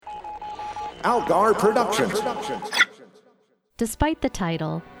Algar Productions. Despite the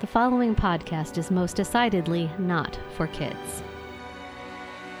title, the following podcast is most decidedly not for kids.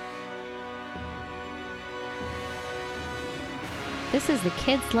 This is the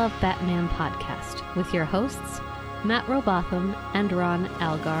Kids Love Batman podcast with your hosts, Matt Robotham and Ron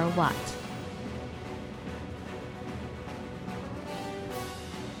Algar Watt.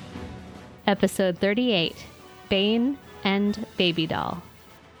 Episode 38, Bane and Baby Doll.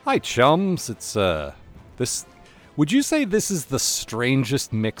 Hi, chums. It's, this... Would you say this is the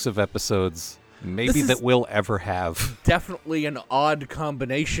strangest mix of episodes maybe that we'll ever have? Definitely an odd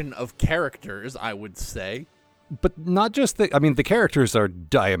combination of characters, I would say. But not just the... I mean, the characters are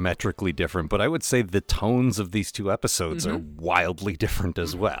diametrically different, but I would say the tones of these two episodes are wildly different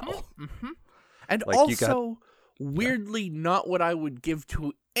as well. And Like, also, weirdly not what I would give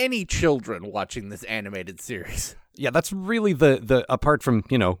to any children watching this animated series. Yeah, that's really the apart from,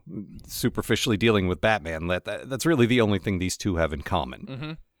 you know, superficially dealing with Batman, that's really the only thing these two have in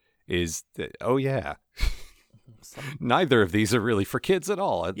common. Is that, neither of these are really for kids at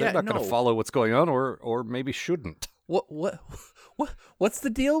all. They're not going to follow what's going on, or maybe shouldn't. What's the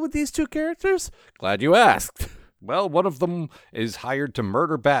deal with these two characters? Glad you asked. Well, one of them is hired to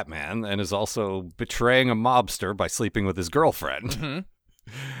murder Batman and is also betraying a mobster by sleeping with his girlfriend.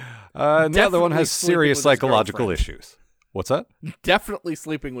 And the other one has serious psychological issues. What's that? Definitely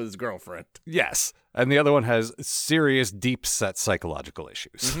sleeping with his girlfriend. Yes. And the other one has serious, deep-set psychological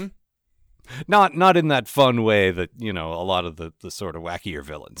issues. Not in that fun way that, you know, a lot of the sort of wackier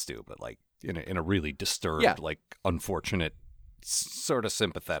villains do, but like in a really disturbed, like unfortunate, sort of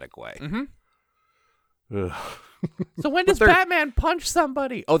sympathetic way. So when does Batman punch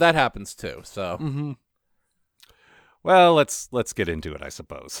somebody? Oh, that happens too, so... Well, let's get into it, I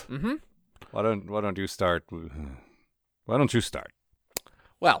suppose. Why don't you start? Why don't you start?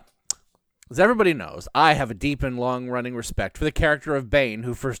 Well, as everybody knows, I have a deep and long-running respect for the character of Bane,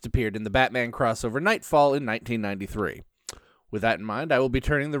 who first appeared in the Batman crossover Nightfall in 1993. With that in mind, I will be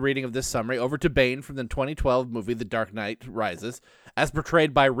turning the reading of this summary over to Bane from the 2012 movie The Dark Knight Rises, as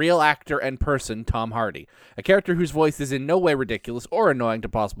portrayed by real actor and person Tom Hardy, a character whose voice is in no way ridiculous or annoying to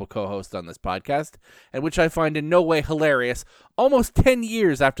possible co-hosts on this podcast, and which I find in no way hilarious almost 10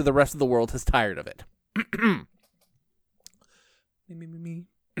 years after the rest of the world has tired of it.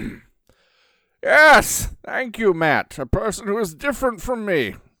 Yes, thank you, Matt, a person who is different from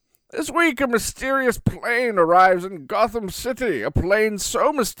me. This week, a mysterious plane arrives in Gotham City, a plane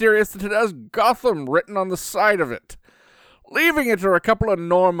so mysterious that it has Gotham written on the side of it. Leaving it are a couple of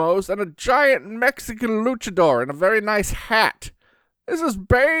normos and a giant Mexican luchador in a very nice hat. This is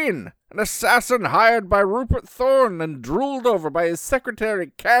Bane, an assassin hired by Rupert Thorne and drooled over by his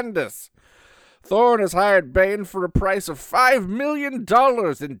secretary, Candace. Thorne has hired Bane for a price of $5 million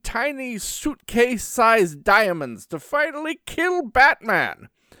in tiny suitcase-sized diamonds to finally kill Batman.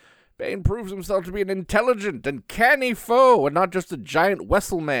 Bane proves himself to be an intelligent and canny foe, and not just a giant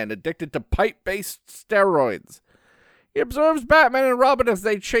Wessel man addicted to pipe-based steroids. He observes Batman and Robin as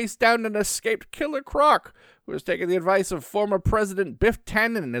they chase down an escaped Killer Croc, who has taken the advice of former President Biff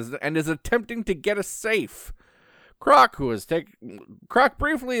Tannen and is attempting to get a safe. Croc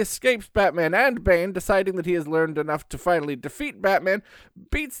briefly escapes Batman and Bane, deciding that he has learned enough to finally defeat Batman,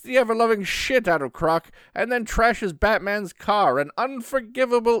 beats the ever-loving shit out of Croc, and then trashes Batman's car, an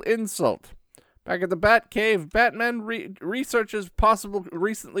unforgivable insult. Back at the Batcave, Batman researches possible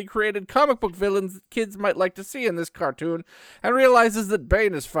recently created comic book villains that kids might like to see in this cartoon, and realizes that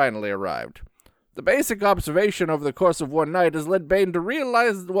Bane has finally arrived. The basic observation over the course of one night has led Bane to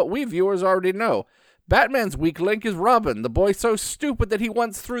realize what we viewers already know. Batman's weak link is Robin, the boy so stupid that he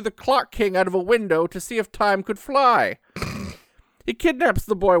once threw the Clock King out of a window to see if time could fly. He kidnaps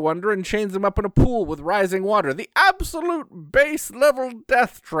the boy wonder and chains him up in a pool with rising water, the absolute base-level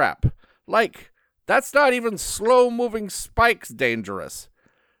death trap. Like, that's not even slow-moving spikes dangerous.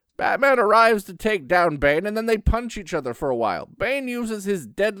 Batman arrives to take down Bane, and then they punch each other for a while. Bane uses his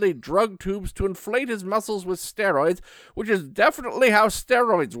deadly drug tubes to inflate his muscles with steroids, which is definitely how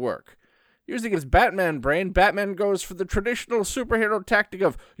steroids work. Using his Batman brain, Batman goes for the traditional superhero tactic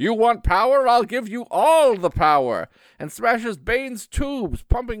of, you want power? I'll give you all the power, and smashes Bane's tubes,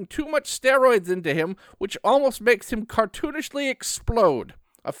 pumping too much steroids into him, which almost makes him cartoonishly explode.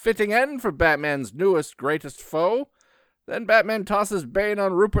 A fitting end for Batman's newest, greatest foe. Then Batman tosses Bane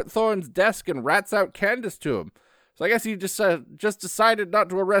on Rupert Thorne's desk and rats out Candace to him. So I guess he just decided not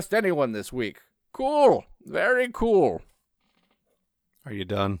to arrest anyone this week. Cool. Very cool. Are you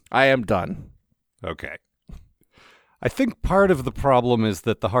done? I am done. Okay. I think part of the problem is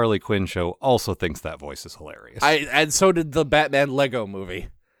that the Harley Quinn show also thinks that voice is hilarious. And so did the Batman Lego movie.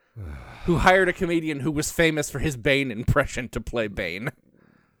 who hired a comedian who was famous for his Bane impression to play Bane.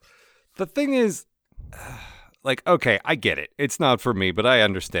 The thing is, like, okay, I get it. It's not for me, but I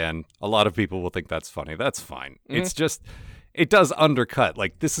understand. A lot of people will think that's funny. That's fine. It's just, it does undercut.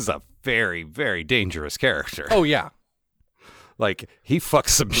 Like, this is a very, very dangerous character. Oh, yeah. Like, he fucks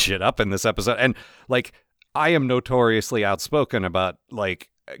some shit up in this episode. And, like, I am notoriously outspoken about, like,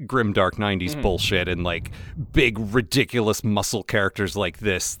 grim dark 90s bullshit and, like, big, ridiculous muscle characters like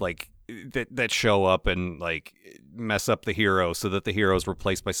this, like, that show up and, like, mess up the hero so that the hero is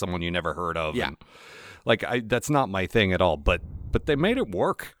replaced by someone you never heard of. Yeah. And, like, that's not my thing at all. But they made it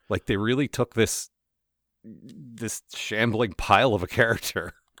work. Like, they really took this shambling pile of a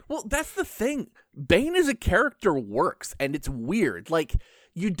character. Well, that's the thing. Bane as a character works, and it's weird. Like,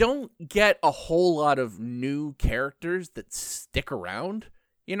 you don't get a whole lot of new characters that stick around,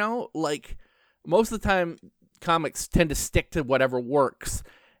 you know? Like, most of the time, comics tend to stick to whatever works,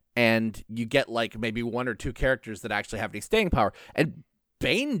 and you get, like, maybe one or two characters that actually have any staying power. And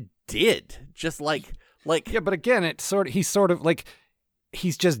Bane did. Just like... Yeah, but again, he's sort of, like,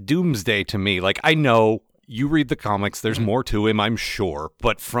 he's just Doomsday to me. Like, I know... You read the comics, there's more to him, I'm sure.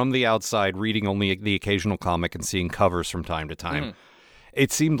 But from the outside, reading only the occasional comic and seeing covers from time to time,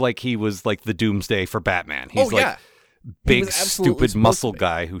 it seemed like he was like the Doomsday for Batman. He's big, stupid muscle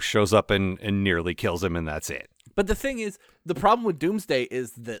guy who shows up and nearly kills him, and that's it. But the thing is, the problem with Doomsday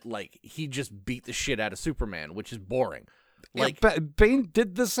is that, like, he just beat the shit out of Superman, which is boring. Like, yeah, Bane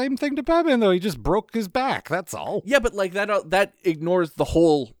did the same thing to Batman, though. He just broke his back. That's all. Yeah, but like that ignores the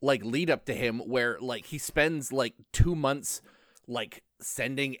whole like lead up to him, where like he spends like 2 months like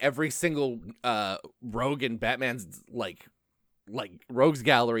sending every single rogue in Batman's like rogues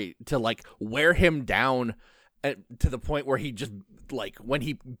gallery to like wear him down to the point where he just like when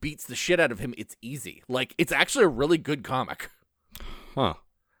he beats the shit out of him, it's easy. Like, it's actually a really good comic. Huh.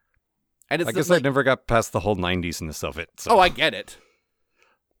 And it's I guess I never got past the whole 90s-ness of it. So. Oh, I get it.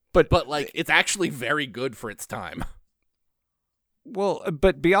 But like, it's actually very good for its time. Well,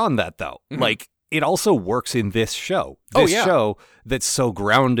 but beyond that, though, like, it also works in this show. This show that's so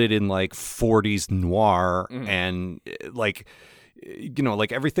grounded in, like, 40s noir and, like, you know,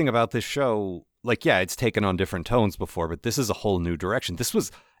 like, everything about this show, like, yeah, it's taken on different tones before, but this is a whole new direction. This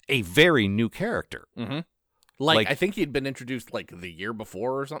was a very new character. Like, I think he'd been introduced, like, the year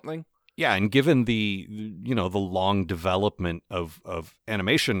before or something. Yeah, and given the, you know, the long development of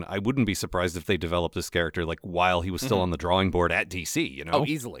animation, I wouldn't be surprised if they developed this character like while he was still on the drawing board at DC, you know? Oh,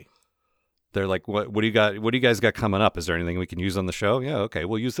 easily. They're like, what do you got? What do you guys got coming up? Is there anything we can use on the show? Yeah, okay,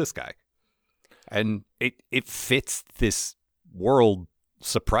 we'll use this guy. And it fits this world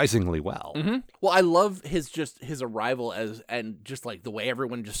surprisingly well. Well, I love his arrival and just like the way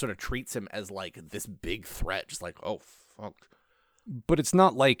everyone just sort of treats him as like this big threat, just like, oh fuck. But it's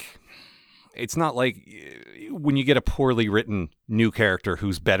not like when you get a poorly written new character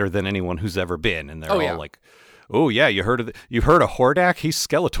who's better than anyone who's ever been, and they're all like, "Oh yeah, you heard of Hordak? He's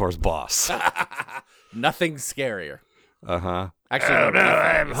Skeletor's boss." Nothing scarier. Actually, oh no,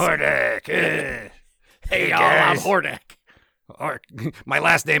 I'm Hordak. Hey y'all, I'm Hordak. My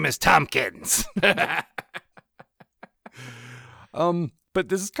last name is Tompkins. But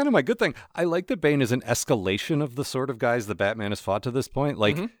this is kind of my good thing. I like that Bane is an escalation of the sort of guys that Batman has fought to this point.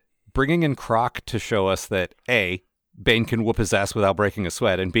 Like, bringing in Croc to show us that, A, Bane can whoop his ass without breaking a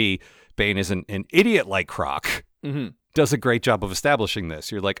sweat, and B, Bane isn't an idiot like Croc, does a great job of establishing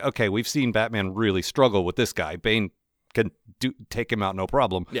this. You're like, okay, we've seen Batman really struggle with this guy. Bane can take him out no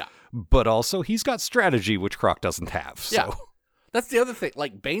problem. Yeah. But also, he's got strategy, which Croc doesn't have. So. Yeah. That's the other thing.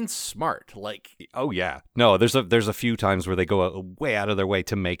 Like, Bane's smart. Like, oh yeah, no. There's a few times where they go way out of their way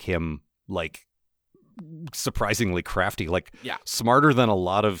to make him like surprisingly crafty, like smarter than a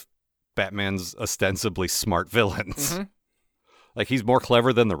lot of Batman's ostensibly smart villains. Like, he's more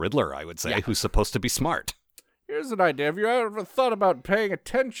clever than the Riddler, I would say, who's supposed to be smart. Here's an idea. Have you ever thought about paying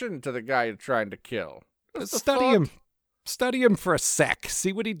attention to the guy you're trying to kill? Study him for a sec.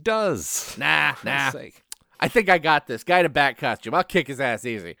 See what he does. Nah. I think I got this. Guy in a bat costume. I'll kick his ass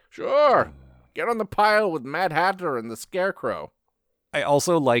easy. Sure. Get on the pile with Mad Hatter and the Scarecrow. I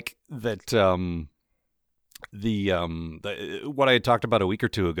also like that what I had talked about a week or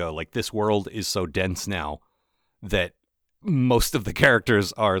two ago, like, this world is so dense now that most of the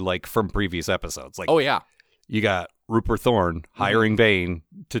characters are like from previous episodes. Like, oh yeah. You got Rupert Thorne hiring Bane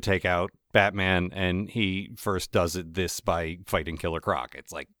to take out Batman, and he first does this by fighting Killer Croc.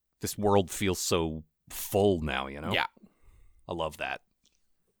 It's like, this world feels so full now, you know? Yeah. I love that.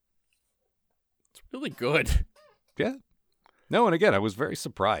 It's really good. Yeah. No, and again, I was very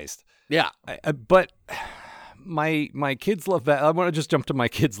surprised. Yeah. But my kids love Bat. I want to just jump to my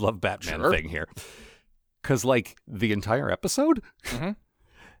kids love Batman Sure. thing here, because like the entire episode,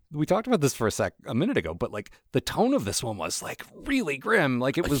 we talked about this for a minute ago, but like the tone of this one was like really grim.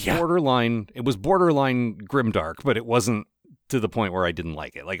 Like it was borderline grimdark, but it wasn't to the point where I didn't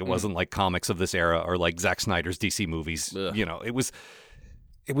like it. Like it wasn't like comics of this era or like Zack Snyder's DC movies. Ugh. You know, it was,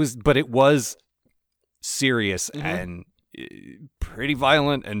 but it was serious and pretty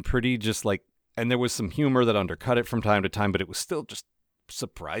violent and pretty just like, and there was some humor that undercut it from time to time, but it was still just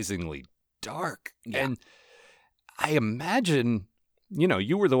surprisingly dark. Yeah. And I imagine, you know,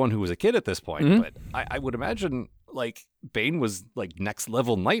 you were the one who was a kid at this point, but I would imagine like Bane was like next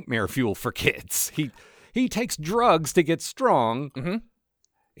level nightmare fuel for kids. He takes drugs to get strong.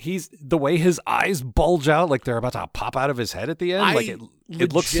 He's the way his eyes bulge out like they're about to pop out of his head at the end.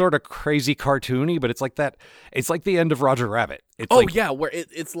 It looks sort of crazy cartoony, but it's like that. It's like the end of Roger Rabbit. It's where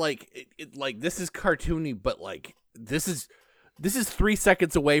it's like like this is cartoony, but like this is 3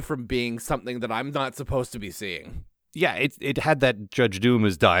 seconds away from being something that I'm not supposed to be seeing. Yeah, it had that Judge Doom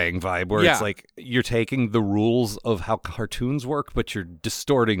is dying vibe where it's like you're taking the rules of how cartoons work, but you're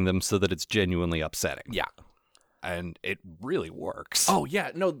distorting them so that it's genuinely upsetting. Yeah. And it really works. Oh, yeah.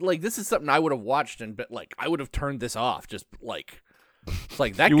 No, like, this is something I would have watched, but like, I would have turned this off. Just, like, it's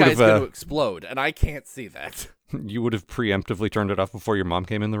like, that guy's going to explode, and I can't see that. You would have preemptively turned it off before your mom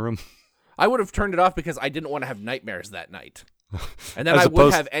came in the room? I would have turned it off because I didn't want to have nightmares that night. And then I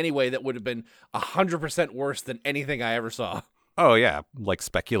would have anyway that would have been 100% worse than anything I ever saw. Oh, yeah. Like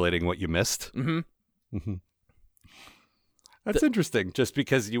speculating what you missed. That's interesting. Just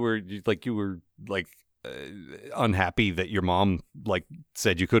because you were unhappy that your mom like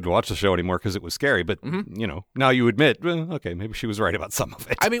said you couldn't watch the show anymore because it was scary. But, you know, now you admit, well, okay, maybe she was right about some of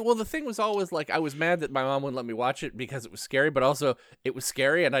it. I mean, well, the thing was always like I was mad that my mom wouldn't let me watch it because it was scary, but also it was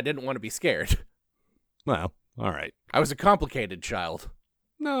scary and I didn't want to be scared. Well, all right. I was a complicated child.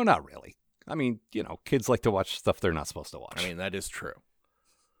 No, not really. I mean, you know, kids like to watch stuff they're not supposed to watch. I mean, that is true.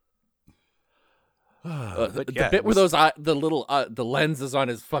 But the bit where those the lenses on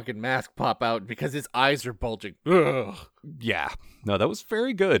his fucking mask pop out because his eyes are bulging. Ugh. Yeah. No, that was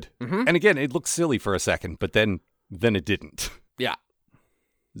very good. And again, it looked silly for a second, but then it didn't. Yeah.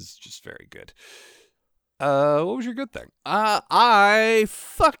 It's just very good. What was your good thing? I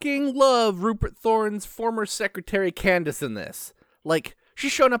fucking love Rupert Thorne's former secretary Candace in this. Like,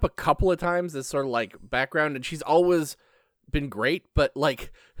 she's shown up a couple of times as sort of like background, and she's always been great, but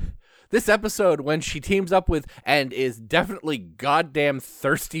like this episode when she teams up with and is definitely goddamn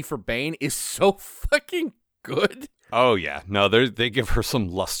thirsty for Bane is so fucking good. Oh yeah. No, they give her some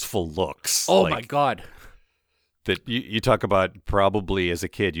lustful looks. Oh my god. That you talk about probably as a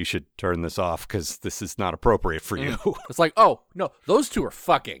kid you should turn this off because this is not appropriate for you. It's like, oh, no, those two are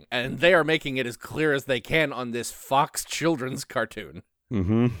fucking, and they are making it as clear as they can on this Fox children's cartoon.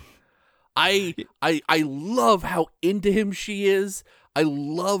 I love how into him she is. I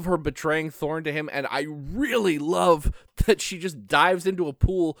love her betraying Thorne to him, and I really love that she just dives into a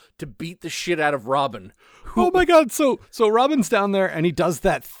pool to beat the shit out of Robin. Oh my god, so Robin's down there and he does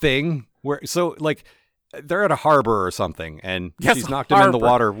that thing where they're at a harbor or something, and she's knocked him in the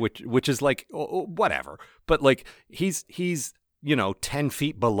water, which is like whatever. But like he's 10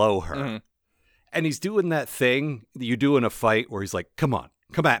 feet below her, and he's doing that thing that you do in a fight where he's like, "Come on,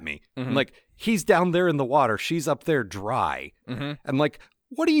 come at me." And like he's down there in the water, she's up there dry, and like,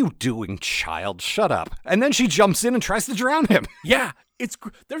 what are you doing, child? Shut up! And then she jumps in and tries to drown him. Yeah.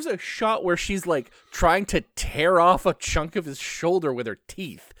 There's a shot where she's like trying to tear off a chunk of his shoulder with her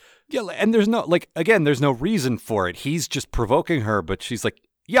teeth. Yeah, and there's no reason for it. He's just provoking her, but she's like,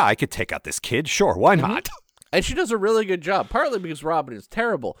 yeah, I could take out this kid. Sure, why not? And she does a really good job, partly because Robin is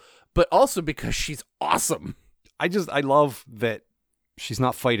terrible, but also because she's awesome. I love that she's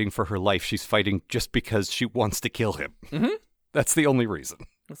not fighting for her life. She's fighting just because she wants to kill him. That's the only reason.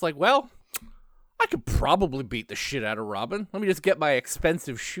 It's like, well, I could probably beat the shit out of Robin. Let me just get my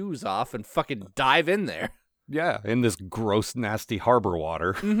expensive shoes off and fucking dive in there. Yeah, in this gross, nasty harbor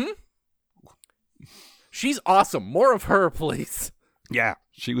water. She's awesome. More of her, please. Yeah,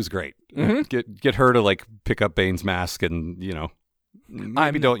 she was great. Get her to like pick up Bane's mask and,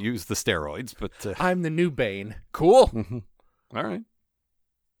 maybe don't use the steroids, but I'm the new Bane. Cool. All right.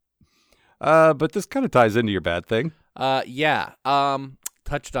 But this kind of ties into your bad thing. Yeah.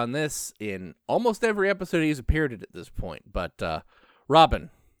 Touched on this in almost every episode he's appeared in at this point. But Robin,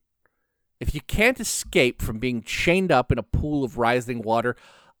 if you can't escape from being chained up in a pool of rising water,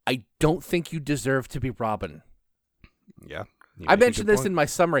 I don't think you deserve to be Robin. Yeah. I mentioned this in my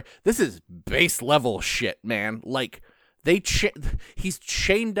summary. This is base level shit, man. Like he's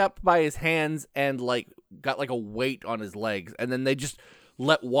chained up by his hands and like got like a weight on his legs, and then they just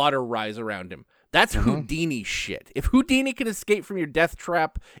let water rise around him. That's Houdini shit. If Houdini can escape from your death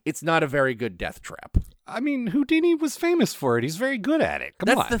trap, it's not a very good death trap. I mean, Houdini was famous for it. He's very good at it.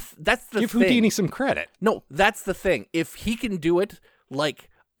 Come on. That's the Give thing. Houdini some credit. No, that's the thing. If he can do it, like,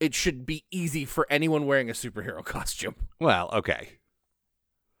 it should be easy for anyone wearing a superhero costume. Well, okay.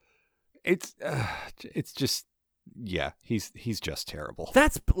 It's just, yeah, he's just terrible.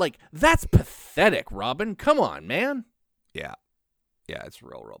 That's pathetic, Robin. Come on, man. Yeah, it's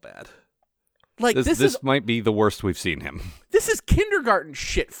real bad. Like this might be the worst we've seen him. This is kindergarten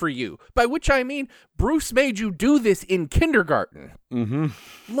shit for you. By which I mean, Bruce made you do this in kindergarten.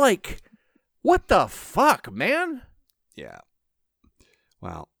 Mm-hmm. Like, what the fuck, man? Yeah.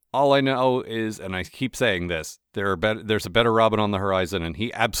 Well, all I know is, and I keep saying this, there's a better Robin on the horizon, and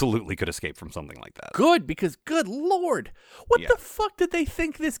he absolutely could escape from something like that. Good, because good Lord, what the fuck did they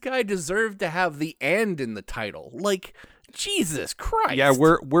think this guy deserved to have the "and" in the title? Like, Jesus Christ. Yeah,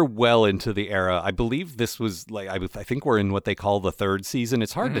 we're well into the era. I believe this was like I think we're in what they call the third season.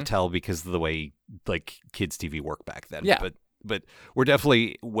 It's hard to tell because of the way like kids TV worked back then. Yeah. But we're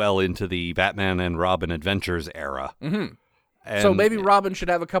definitely well into the Batman and Robin Adventures era. Mm-hmm. And, so maybe Robin should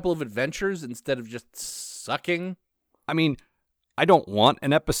have a couple of adventures instead of just sucking. I mean, I don't want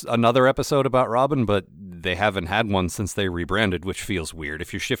another episode about Robin, but they haven't had one since they rebranded, which feels weird.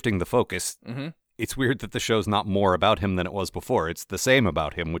 If you're shifting the focus, it's weird that the show's not more about him than it was before. It's the same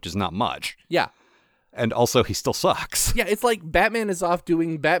about him, which is not much. Yeah. And also, he still sucks. Yeah, it's like Batman is off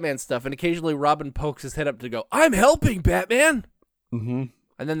doing Batman stuff, and occasionally Robin pokes his head up to go, "I'm helping, Batman!" Mm-hmm.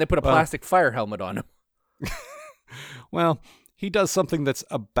 And then they put a plastic fire helmet on him. Well, he does something that's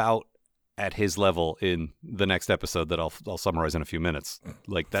about at his level in the next episode that I'll summarize in a few minutes.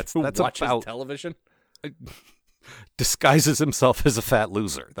 Like that's Watches about television. Disguises himself as a fat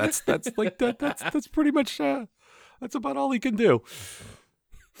loser. That's like that's pretty much that's about all he can do.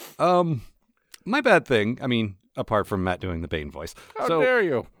 My bad thing. I mean, apart from Matt doing the Bane voice. How dare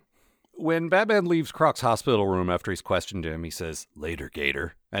you? When Batman leaves Croc's hospital room after he's questioned him, he says, "Later,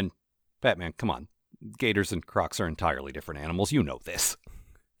 Gator." And Batman, come on. Gators and Crocs are entirely different animals. You know this.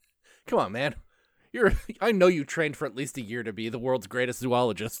 Come on, man. I know you trained for at least a year to be the world's greatest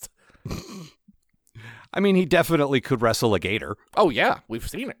zoologist. I mean, he definitely could wrestle a gator. Oh yeah, we've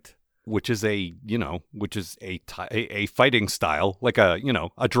seen it. Which is a fighting style, like a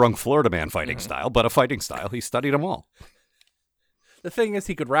drunk Florida man fighting style, but a fighting style. He studied them all. The thing is,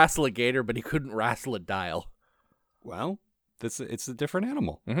 he could wrestle a gator, but he couldn't wrestle a dial. Well, it's a different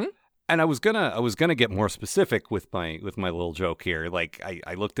animal. Mm-hmm. And I was gonna get more specific with my little joke here. Like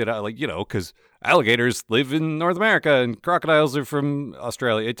I looked it up, like because alligators live in North America and crocodiles are from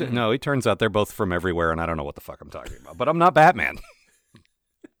Australia. No, it turns out they're both from everywhere, and I don't know what the fuck I'm talking about. But I'm not Batman.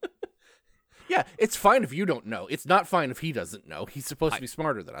 Yeah, it's fine if you don't know. It's not fine if he doesn't know. He's supposed to be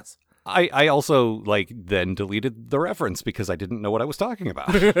smarter than us. I also then deleted the reference because I didn't know what I was talking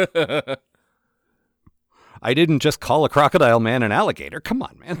about. I didn't just call a crocodile man an alligator. Come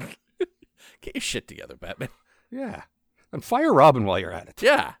on, man. Get your shit together, Batman. Yeah. And fire Robin while you're at it.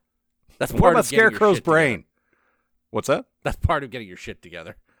 Yeah. That's what part about of getting your Scarecrow's shit brain? together. What's that? That's part of getting your shit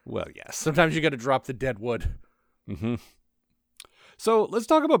together. Well, yes. Sometimes you got to drop the dead wood. Mm-hmm. So let's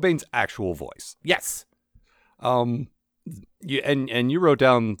talk about Bane's actual voice. Yes. You wrote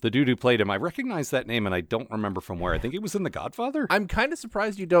down the dude who played him. I recognize that name, and I don't remember from where. I think it was in The Godfather. I'm kind of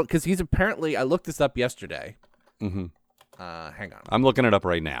surprised you don't, because he's apparently, I looked this up yesterday. Mm-hmm. Hang on. I'm looking it up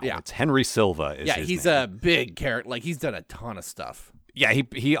right now. Yeah. It's Henry Silva. He's a big character. Like, he's done a ton of stuff. Yeah,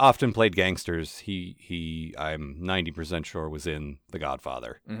 he often played gangsters. He I'm 90% sure was in The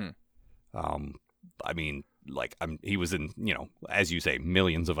Godfather. Mm-hmm. I mean, he was in, as you say,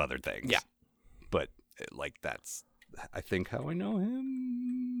 millions of other things. Yeah. But that's, I think, how I know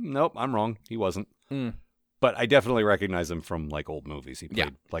him. Nope, I'm wrong. He wasn't. Mm. But I definitely recognize him from old movies. He played, Yeah.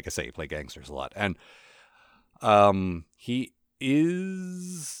 like I say, he played gangsters a lot. And he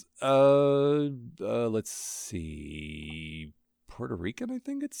is let's see, Puerto Rican, I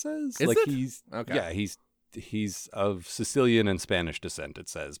think it says. Is it? He's Okay. Yeah, he's of Sicilian and Spanish descent, it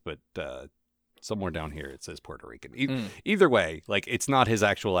says, but somewhere down here it says Puerto Rican. Either way, it's not his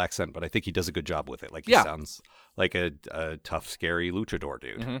actual accent, but I think he does a good job with it. He sounds like a tough, scary luchador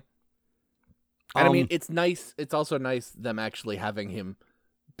dude. Mm-hmm. And I mean, it's nice. It's also nice them actually having him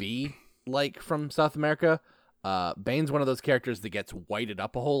be from South America. Bane's one of those characters that gets whited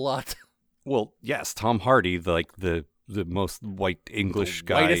up a whole lot. Well, yes, Tom Hardy, the most white English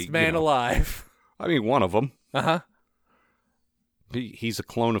guy, whitest man alive. I mean, one of them. Uh-huh. He's a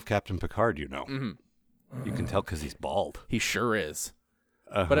clone of Captain Picard, Mm-hmm. You can tell because he's bald. He sure is.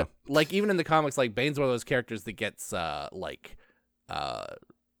 But like even in the comics, like Bane's one of those characters that gets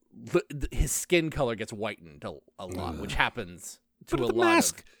his skin color gets whitened a lot, which happens to a lot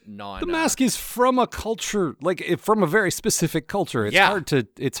of non. The mask is from a culture, from a very specific culture.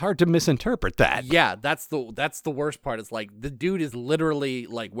 It's hard to misinterpret that. Yeah, that's the worst part. It's like the dude is literally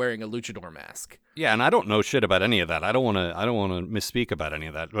like wearing a luchador mask. Yeah, and I don't know shit about any of that. I don't want to misspeak about any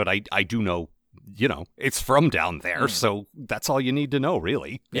of that, but I do know, it's from down there, so that's all you need to know,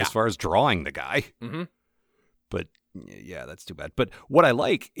 really, as far as drawing the guy. Mm-hmm. But yeah, that's too bad. But what I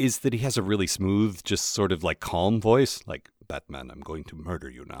like is that he has a really smooth, just sort of like calm voice, like, Batman, I'm going to murder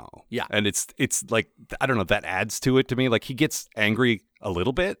you now. Yeah. And it's like, I don't know, that adds to it to me. Like, he gets angry a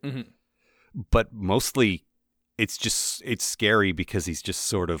little bit, but mostly it's scary because he's just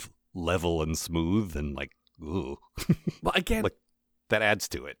sort of level and smooth and like, ooh. But again, like, that adds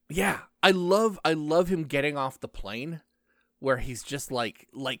to it. Yeah. I love him getting off the plane where he's just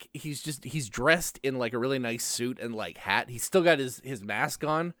he's dressed in like a really nice suit and like hat. He's still got his mask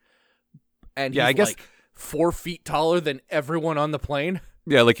on. And he's, I guess, like 4 feet taller than everyone on the plane.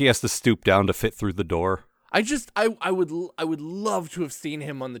 Yeah, like he has to stoop down to fit through the door. I would love to have seen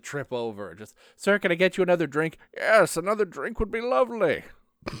him on the trip over. Just, sir, can I get you another drink? Yes, another drink would be lovely.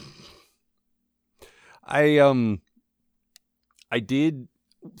 I did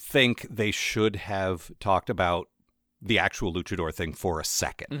think they should have talked about the actual luchador thing for a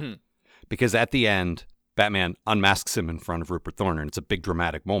second. Because at the end, Batman unmasks him in front of Rupert Thorne, and it's a big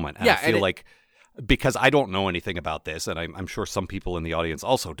dramatic moment. And I feel like, because I don't know anything about this, and I'm sure some people in the audience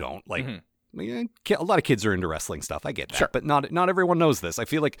also don't, like, a lot of kids are into wrestling stuff. I get that, but not everyone knows this. I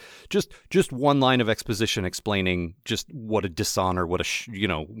feel like just one line of exposition explaining just what a dishonor, what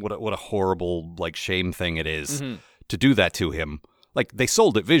a horrible, like, shame thing it is to do that to him. Like, they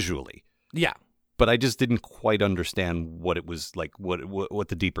sold it visually. Yeah. But I just didn't quite understand what it was like, what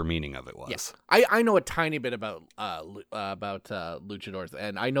the deeper meaning of it was. Yes. I know a tiny bit about luchadors,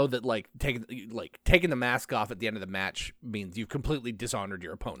 and I know that like taking the mask off at the end of the match means you've completely dishonored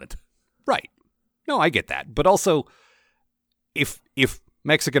your opponent. Right. No, I get that. But also, if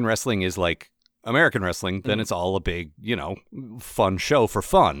Mexican wrestling is like American wrestling, then it's all a big, fun show for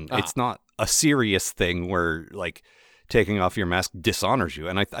fun. It's not a serious thing where like taking off your mask dishonors you,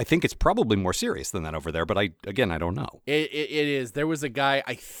 and I think it's probably more serious than that over there, but I don't know. It is. There was a guy,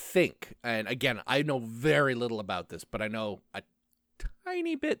 I think, and again, I know very little about this, but I know a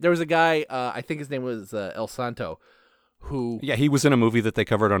tiny bit. There was a guy, I think his name was El Santo, who... Yeah, he was in a movie that they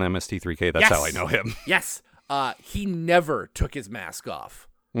covered on MST3K. That's how I know him. Yes. He never took his mask off.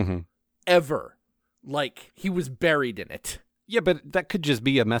 Ever. Like, he was buried in it. Yeah, but that could just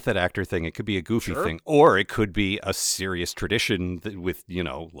be a method actor thing. It could be a goofy thing. Or it could be a serious tradition with,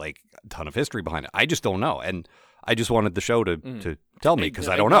 like a ton of history behind it. I just don't know. And I just wanted the show to tell me because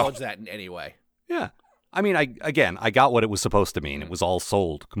I don't know. Acknowledge that in any way. Yeah. I mean, I got what it was supposed to mean. It was all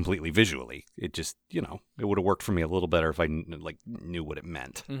sold completely visually. It just, it would have worked for me a little better if I knew what it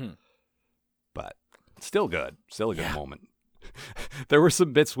meant. But still good. Still a good moment. There were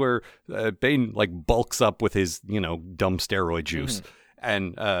some bits where Bane like bulks up with his, dumb steroid juice,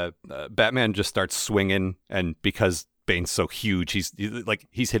 and Batman just starts swinging, and because Bane's so huge,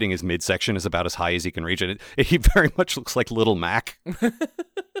 he's hitting his midsection is about as high as he can reach, and he very much looks like Little Mac.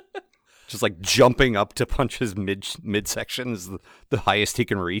 Just like jumping up to punch his midsection is the highest he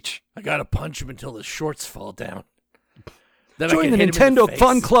can reach. I gotta punch him until his shorts fall down. Then join the Nintendo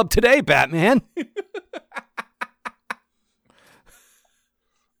Fun Club today, Batman.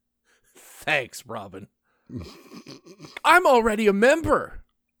 Thanks, Robin. I'm already a member.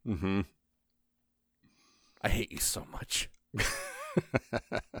 I hate you so much.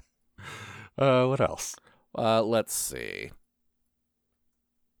 What else? Let's see.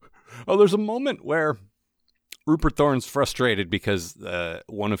 Oh, there's a moment where Rupert Thorne's frustrated because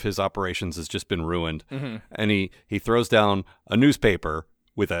one of his operations has just been ruined, and he throws down a newspaper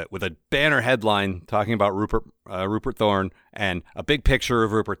with a banner headline talking about Rupert Thorne and a big picture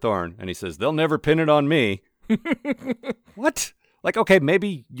of Rupert Thorne, and he says, "They'll never pin it on me." What? Like, okay,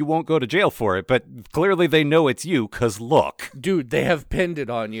 maybe you won't go to jail for it, but clearly they know it's you, 'cause look. Dude, they have pinned it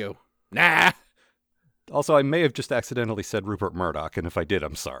on you. Nah. Also, I may have just accidentally said Rupert Murdoch, and if I did,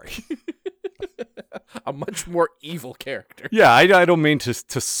 I'm sorry. A much more evil character. Yeah, I don't mean to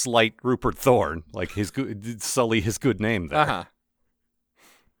slight Rupert Thorne, like sully his good name there.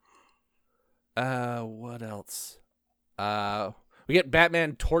 What else? We get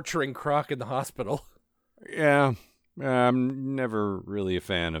Batman torturing Croc in the hospital. Yeah, I'm never really a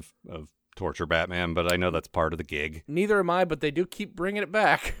fan of torture Batman, but I know that's part of the gig. Neither am I, but they do keep bringing it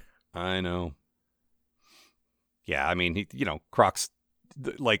back. I know. Yeah, I mean, Croc's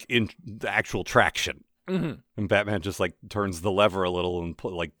like in the actual traction. Mm-hmm. And Batman just like turns the lever a little and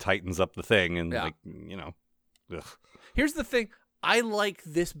like tightens up the thing and Yeah. like, you know. Ugh. Here's the thing. I like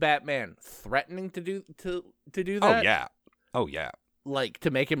this Batman threatening to do that. Oh yeah. Like, to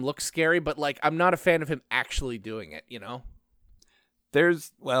make him look scary, but, like, I'm not a fan of him actually doing it, you know?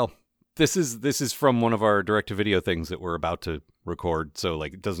 This is from one of our direct-to-video things that we're about to record, so,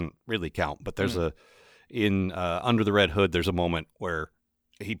 like, it doesn't really count. But there's in Under the Red Hood, there's a moment where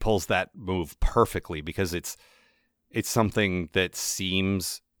he pulls that move perfectly because it's something that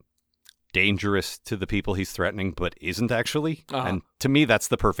seems dangerous to the people he's threatening, but isn't actually. Uh-huh. And to me, that's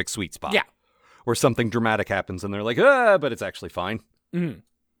the perfect sweet spot. Yeah. Where something dramatic happens and they're like, but it's actually fine. Mm-hmm.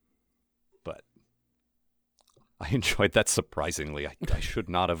 But I enjoyed that surprisingly. I should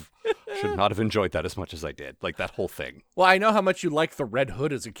not have enjoyed that as much as I did. Like that whole thing. Well, I know how much you like the Red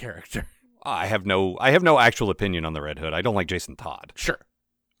Hood as a character. I have no actual opinion on the Red Hood. I don't like Jason Todd. Sure.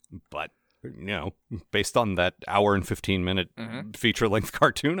 But, you know, based on that hour and 15-minute feature-length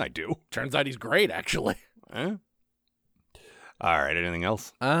cartoon, I do. Turns out he's great, actually. All right, anything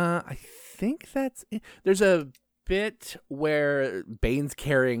else? I think that's it. There's a bit where Bane's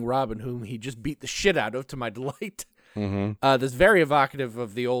carrying Robin, whom he just beat the shit out of, to my delight. Mm-hmm. That's very evocative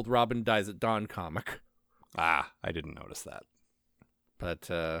of the old Robin Dies at Dawn comic. I didn't notice that. But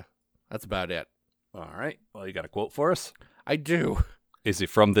that's about it. All right. Well, you got a quote for us? I do. Is it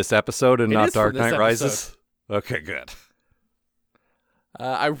from this episode and It not is from Dark this Knight Rises? episode. Okay, good.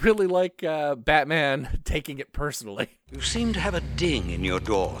 I really like Batman taking it personally. You seem to have a ding in your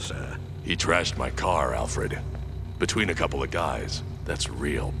door, sir. He trashed my car, Alfred. Between a couple of guys, that's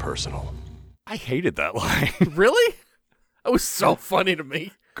real personal. I hated that line. Really? That was so funny to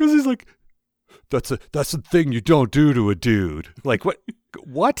me. Because he's like, that's a thing you don't do to a dude. Like, what?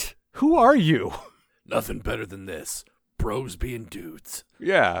 What? Who are you? Nothing better than this. Bros being dudes.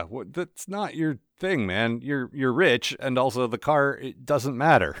 Yeah, that's not your thing, man. You're rich, and also the car, it doesn't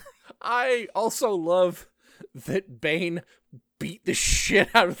matter. I also love that Bane beat the shit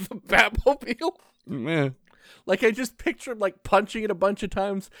out of the Batmobile. Meh. Like, I just picture him, like, punching it a bunch of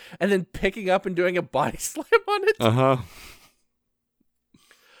times and then picking up and doing a body slam on it. Uh-huh.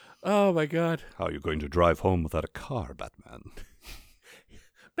 Oh, my God. How are you going to drive home without a car, Batman?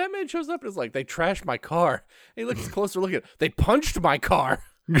 Batman shows up and is like, they trashed my car. And he looks closer, look at it. They punched my car.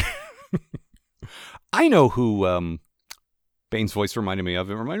 I know who Bane's voice reminded me of.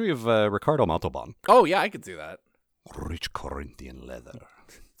 It reminded me of Ricardo Montalban. Oh, yeah, I can see that. Rich Corinthian leather.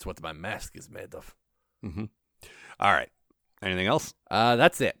 It's what my mask is made of. Mm-hmm. All right. Anything else?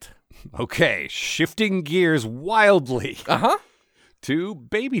 That's it. Okay. Shifting gears wildly Uh-huh. to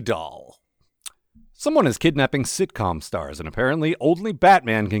Baby Doll. Someone is kidnapping sitcom stars, and apparently only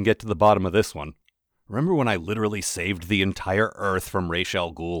Batman can get to the bottom of this one. Remember when I literally saved the entire Earth from Ra's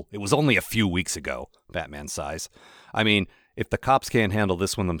al Ghul? It was only a few weeks ago, Batman sighs. I mean, if the cops can't handle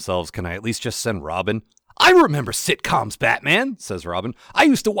this one themselves, can I at least just send Robin? I remember sitcoms, Batman, says Robin. I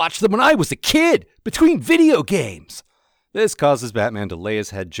used to watch them when I was a kid, between video games. This causes Batman to lay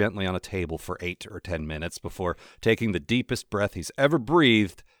his head gently on a table for 8 or 10 minutes before taking the deepest breath he's ever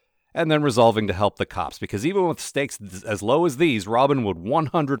breathed and then resolving to help the cops, because even with stakes as low as these, Robin would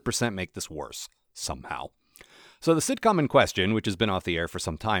 100% make this worse, somehow. So the sitcom in question, which has been off the air for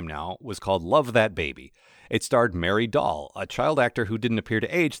some time now, was called Love That Baby. It starred Mary Dahl, a child actor who didn't appear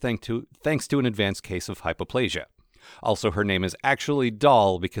to age thanks to an advanced case of hypoplasia. Also, her name is actually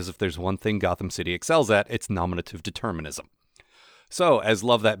Doll, because if there's one thing Gotham City excels at, it's nominative determinism. So, as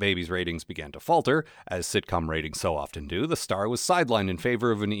Love That Baby's ratings began to falter, as sitcom ratings so often do, the star was sidelined in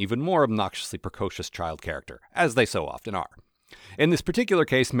favor of an even more obnoxiously precocious child character, as they so often are. In this particular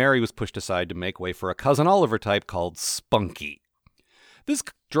case, Mary was pushed aside to make way for a Cousin Oliver type called Spunky. This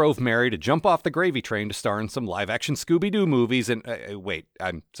drove Mary to jump off the gravy train to star in some live-action Scooby-Doo movies, and wait,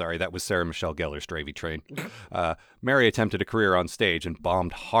 I'm sorry, that was Sarah Michelle Gellar's Gravy Train. Mary attempted a career on stage and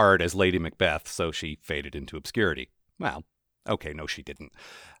bombed hard as Lady Macbeth, so she faded into obscurity. Well, okay, no, she didn't.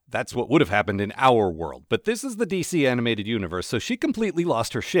 That's what would have happened in our world, but this is the DC animated universe, so she completely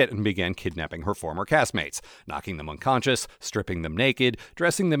lost her shit and began kidnapping her former castmates, knocking them unconscious, stripping them naked,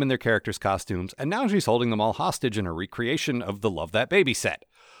 dressing them in their characters' costumes, and now she's holding them all hostage in a recreation of the Love That Baby set.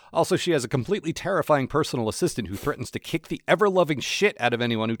 Also, she has a completely terrifying personal assistant who threatens to kick the ever-loving shit out of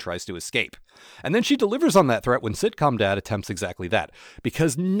anyone who tries to escape. And then she delivers on that threat when Sitcom Dad attempts exactly that,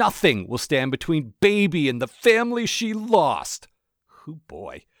 because nothing will stand between Baby and the family she lost. Oh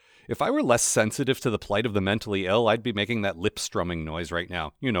boy. If I were less sensitive to the plight of the mentally ill, I'd be making that lip-strumming noise right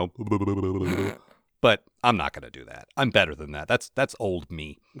now. You know. But I'm not going to do that. I'm better than that. That's old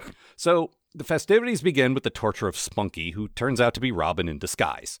me. So, the festivities begin with the torture of Spunky, who turns out to be Robin in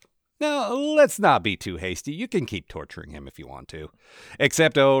disguise. Now, let's not be too hasty. You can keep torturing him if you want to.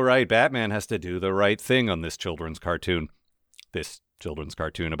 Except, oh, right, Batman has to do the right thing on this children's cartoon. This children's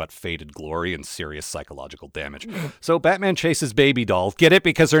cartoon about faded glory and serious psychological damage. So Batman chases Baby Doll, get it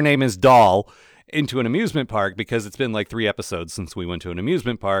because her name is Doll, into an amusement park because it's been like 3 episodes since we went to an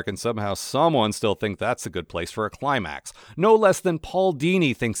amusement park, and somehow someone still thinks that's a good place for a climax. No less than Paul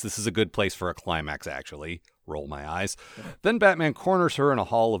Dini thinks this is a good place for a climax, actually. Roll my eyes. Then Batman corners her in a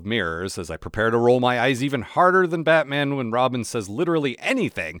hall of mirrors. As I prepare to roll my eyes even harder than Batman when Robin says literally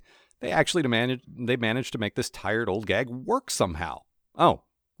anything, they actually manage to make this tired old gag work somehow. Oh,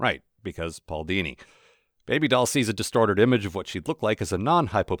 right, because Paul Dini. Baby Doll sees a distorted image of what she'd look like as a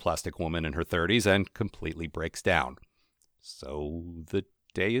non-hypoplastic woman in her 30s and completely breaks down. So the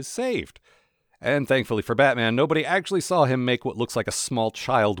day is saved. And thankfully for Batman, nobody actually saw him make what looks like a small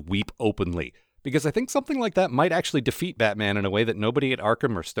child weep openly. Because I think something like that might actually defeat Batman in a way that nobody at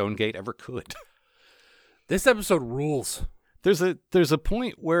Arkham or Stonegate ever could. This episode rules. There's a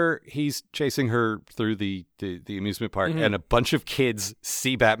point where he's chasing her through the amusement park, and a bunch of kids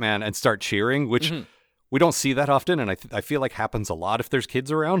see Batman and start cheering, which we don't see that often, and I feel like happens a lot if there's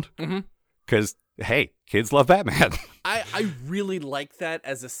kids around. Because, hey, kids love Batman. I really like that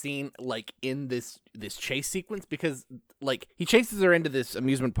as a scene, like, in this chase sequence, because, like, he chases her into this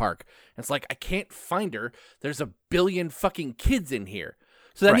amusement park, and it's like, I can't find her. There's a billion fucking kids in here.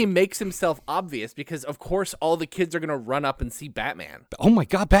 So then he makes himself obvious because, of course, all the kids are going to run up and see Batman. Oh my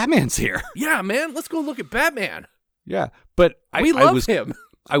God, Batman's here. Yeah, man, let's go look at Batman. Yeah, but we love him.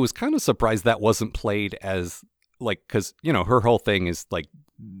 I was kind of surprised that wasn't played as, like, because, you know, her whole thing is, like,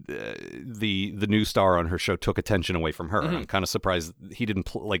 the new star on her show took attention away from her. And I'm kind of surprised he didn't,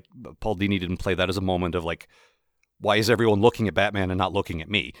 Paul Dini didn't play that as a moment of, like, why is everyone looking at Batman and not looking at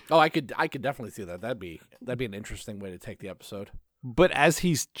me? Oh, I could definitely see that. That'd be an interesting way to take the episode. But as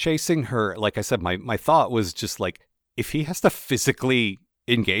he's chasing her, like I said, my thought was just like, if he has to physically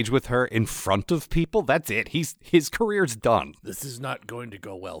engage with her in front of people, that's it. His career's done. This is not going to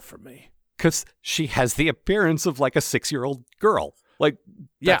go well for me. Because she has the appearance of like a 6-year-old girl. Like,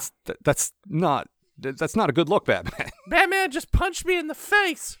 that's not a good look, Batman. Batman just punched me in the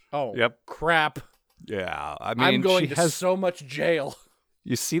face. Oh, yep. Crap. Yeah, I mean, I'm going to so much jail.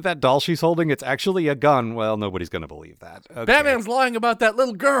 You see that doll she's holding? It's actually a gun. Well, nobody's going to believe that. Okay. Batman's lying about that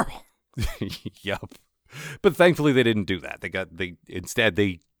little girl. Yup. But thankfully they didn't do that. Instead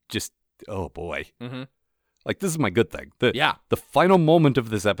they just, oh boy. Like, this is my good thing. The final moment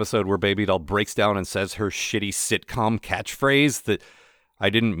of this episode where Baby Doll breaks down and says her shitty sitcom catchphrase that I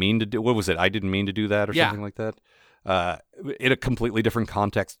didn't mean to do. What was it? I didn't mean to do that or something like that. In a completely different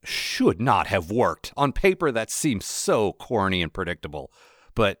context, should not have worked. On paper, that seems so corny and predictable.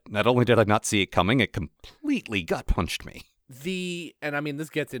 But not only did I not see it coming, it completely gut-punched me. And I mean, this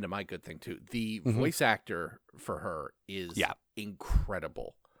gets into my good thing, too. The voice actor for her is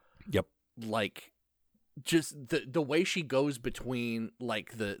incredible. Yep. Like, just the way she goes between,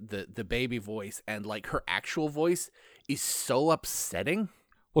 like, the baby voice and, like, her actual voice is so upsetting.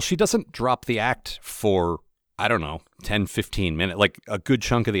 Well, she doesn't drop the act for, I don't know, 10, 15 minutes. Like, a good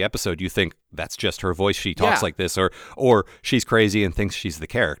chunk of the episode, you think that's just her voice. She talks like this, or she's crazy and thinks she's the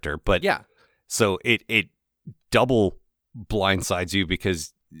character. But so it double blindsides you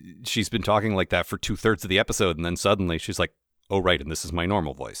because she's been talking like that for 2/3 of the episode, and then suddenly she's like, oh, right, and this is my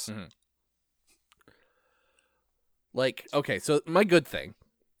normal voice. Like, okay, so my good thing,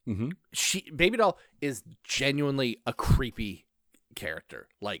 Baby Doll is genuinely a creepy character.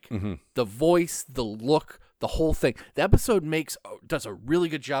 Like, the voice, the look, the whole thing. The episode does a really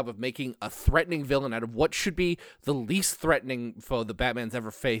good job of making a threatening villain out of what should be the least threatening foe the Batman's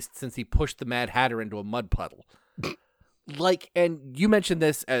ever faced since he pushed the Mad Hatter into a mud puddle. Like, and you mentioned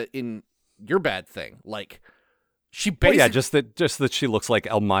this in your bad thing. Like, she basically... just that she looks like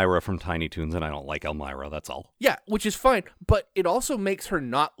Elmira from Tiny Toons, and I don't like Elmira, that's all. Yeah, which is fine, but it also makes her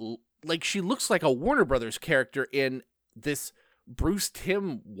not... Like, she looks like a Warner Brothers character in this Bruce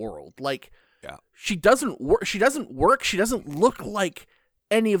Timm world. Like, she doesn't work. She doesn't look like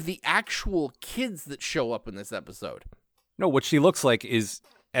any of the actual kids that show up in this episode. No, what she looks like is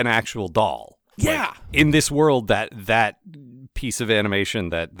an actual doll. Yeah. Like, in this world, that piece of animation,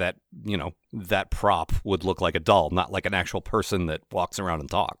 that you know, that prop would look like a doll, not like an actual person that walks around and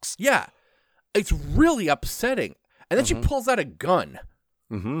talks. Yeah. It's really upsetting. And then she pulls out a gun.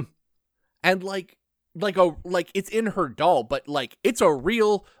 And like it's in her doll, but like it's a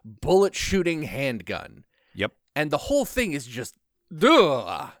real bullet shooting handgun. Yep. And the whole thing is just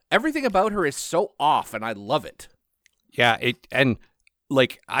ugh. Everything about her is so off, and I love it. Yeah, and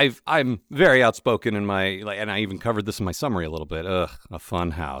like I'm very outspoken in my like, and I even covered this in my summary a little bit. Ugh, a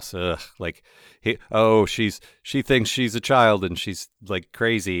fun house. Ugh, like she thinks she's a child and she's like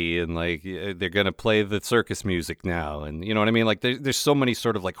crazy and like they're gonna play the circus music now, and you know what I mean. Like there's so many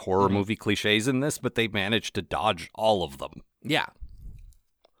sort of like horror movie cliches in this, but they managed to dodge all of them. Yeah.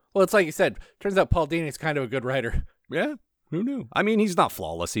 Well, it's like you said. Turns out Paul Dini's kind of a good writer. Yeah. Who knew? I mean, he's not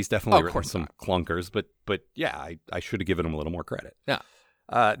flawless. He's definitely written course some clunkers, but yeah, I should have given him a little more credit. Yeah.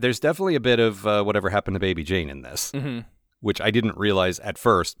 There's definitely a bit of whatever happened to Baby Jane in this, which I didn't realize at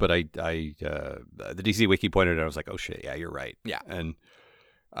first, but the DC Wiki pointed out. I was like, oh shit, yeah, you're right. Yeah. And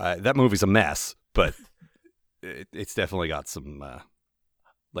that movie's a mess, but it's definitely got some,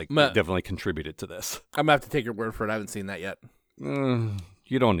 definitely contributed to this. I'm going to have to take your word for it. I haven't seen that yet.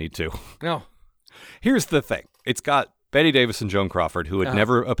 You don't need to. No. Here's the thing. It's got Bette Davis and Joan Crawford, who had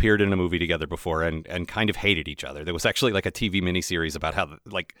never appeared in a movie together before and kind of hated each other. There was actually like a TV miniseries about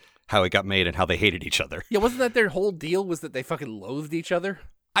how it got made and how they hated each other. Yeah, wasn't that their whole deal, was that they fucking loathed each other?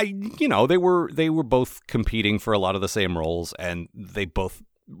 They were both competing for a lot of the same roles, and they both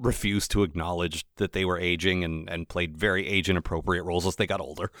refused to acknowledge that they were aging and played very age-inappropriate roles as they got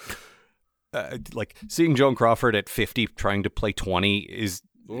older. Like, seeing Joan Crawford at 50 trying to play 20 is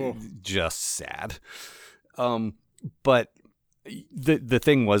just sad. But the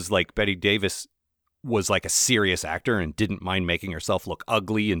thing was, like, Bette Davis was like a serious actor and didn't mind making herself look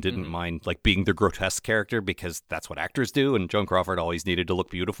ugly and didn't mind like being the grotesque character because that's what actors do. And Joan Crawford always needed to look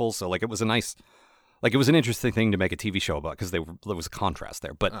beautiful. So like it was an interesting thing to make a TV show about because there was a contrast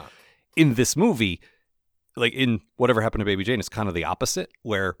there. But in this movie, like in Whatever Happened to Baby Jane, it's kind of the opposite,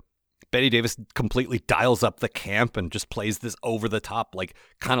 where Bette Davis completely dials up the camp and just plays this over the top, like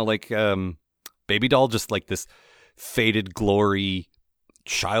kind of like Baby Doll, just like this faded glory,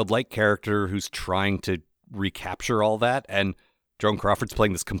 childlike character who's trying to recapture all that. And Joan Crawford's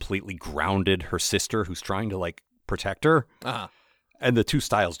playing this completely grounded her sister who's trying to like protect her. And the two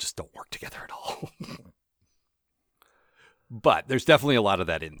styles just don't work together at all. But there's definitely a lot of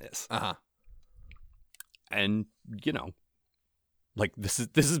that in this. And like this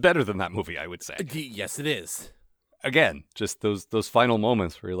is better than that movie, I would say. Yes, it is. Again, just those final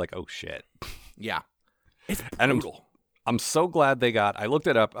moments where you're like, oh shit. Yeah. It's and brutal. I'm so glad I looked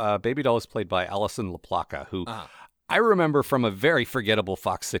it up. Baby Doll is played by Alison LaPlaca, who I remember from a very forgettable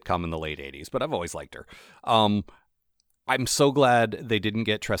Fox sitcom in the late 80s, but I've always liked her. I'm so glad they didn't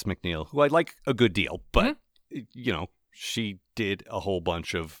get Tress MacNeille, who I like a good deal, but, she did a whole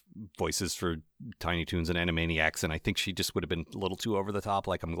bunch of voices for Tiny Toons and Animaniacs, and I think she just would have been a little too over the top.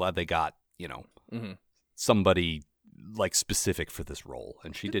 Like, I'm glad they got, somebody like specific for this role,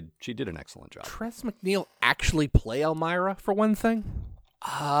 and she did an excellent job. Tress MacNeille actually play Elmira for one thing?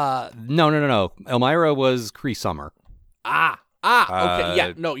 No. Elmira was Cree Summer. Okay.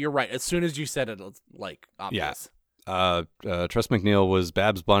 Yeah, no, you're right. As soon as you said it, it's like obvious. Yeah. Tress MacNeille was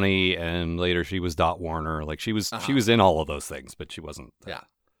Babs Bunny, and later she was Dot Warner. Like she was in all of those things, but she wasn't. Yeah.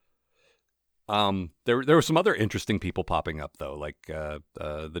 There were some other interesting people popping up though, like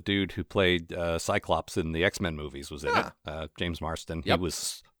the dude who played Cyclops in the X-Men movies was in it. James Marsden. Yep. He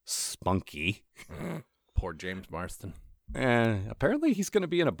was spunky. Poor James Marsden. And apparently he's going to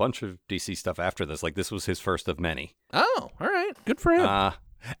be in a bunch of DC stuff after this. Like this was his first of many. Oh, all right. Good for him.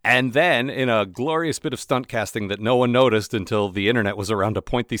 And then in a glorious bit of stunt casting that no one noticed until the internet was around to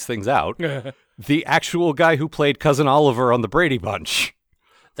point these things out, the actual guy who played Cousin Oliver on the Brady Bunch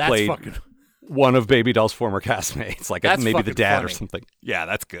That's fucking... one of Baby Doll's former castmates, like That's maybe the dad funny. or something. Yeah,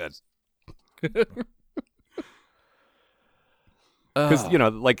 that's good. Because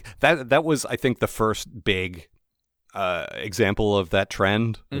like that was, I think, the first big example of that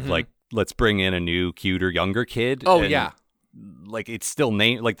trend of like, let's bring in a new, cuter, younger kid. Oh, and, yeah. Like it's still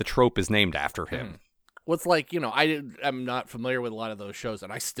named, like the trope is named after him. Well, it's like, I'm not familiar with a lot of those shows,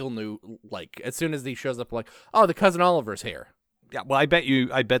 and I still knew, like, as soon as he shows up, like, oh, the Cousin Oliver's here. Yeah, well, I bet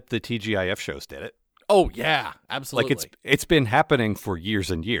the TGIF shows did it. Oh, yeah, absolutely. Like, it's been happening for years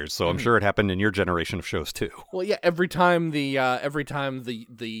and years, so I'm sure it happened in your generation of shows, too. Well, yeah, every time the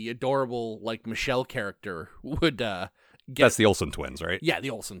adorable, like, Michelle character would get... That's the Olsen twins, right? Yeah,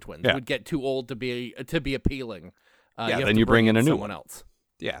 the Olsen twins Yeah. would get too old to be appealing. Then you bring in a new someone one. else.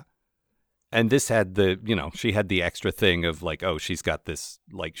 Yeah. And this had she had the extra thing of like, oh, she's got this,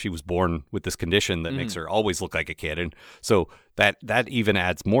 like she was born with this condition that makes her always look like a kid. And so that even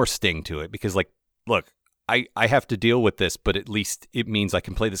adds more sting to it because like, look, I have to deal with this, but at least it means I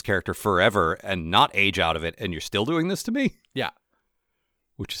can play this character forever and not age out of it. And you're still doing this to me? Yeah.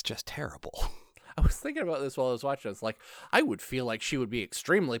 Which is just terrible. I was thinking about this while I was watching. It's like, I would feel like she would be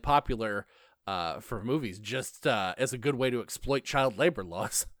extremely popular for movies, just as a good way to exploit child labor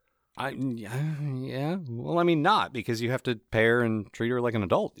laws. Yeah. Well, I mean, not, because you have to pay her and treat her like an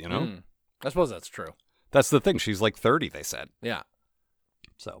adult, you know? I suppose that's true. That's the thing. She's like 30, they said. Yeah.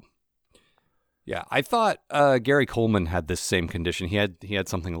 So, yeah, I thought Gary Coleman had this same condition. He had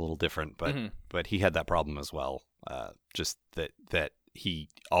something a little different, but he had that problem as well. Just that he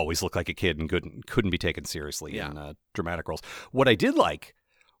always looked like a kid and couldn't be taken seriously in dramatic roles. What I did like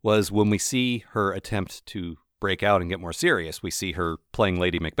was when we see her attempt to break out and get more serious, we see her playing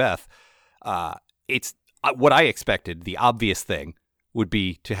Lady Macbeth. It's what I expected. The obvious thing would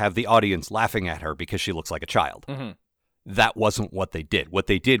be to have the audience laughing at her because she looks like a child. That wasn't what they did. What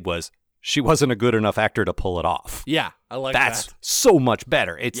they did was she wasn't a good enough actor to pull it off. Yeah, I like that. That's so much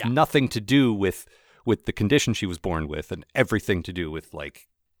better. It's nothing to do with the condition she was born with and everything to do with, like,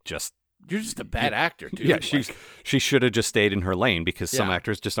 just... You're just a bad actor, dude. Yeah, she should have just stayed in her lane because some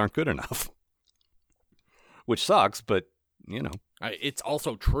actors just aren't good enough. Which sucks, but, you know. It's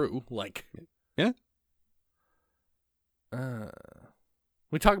also true. Like... Yeah.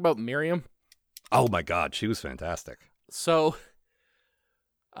 We talk about Miriam. Oh, my God. She was fantastic. So,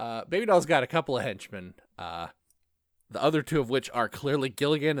 Baby Doll's got a couple of henchmen. The other two of which are clearly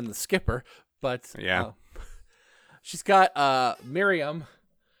Gilligan and the Skipper. But she's got Miriam,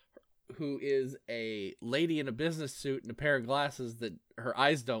 who is a lady in a business suit and a pair of glasses that her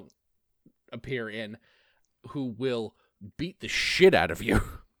eyes don't appear in, who will beat the shit out of you.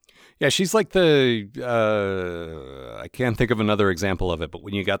 Yeah, she's like the I can't think of another example of it, but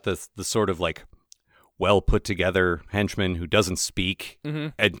when you got the sort of like well put together henchman who doesn't speak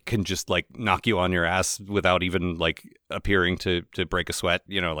and can just like knock you on your ass without even like appearing to break a sweat,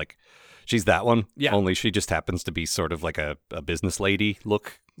 you know, like she's that one. Yeah. Only she just happens to be sort of like a business lady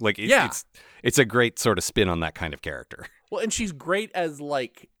look. Like it's a great sort of spin on that kind of character. Well, and she's great as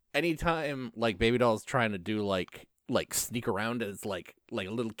like anytime like Baby Doll's trying to do like sneak around as like a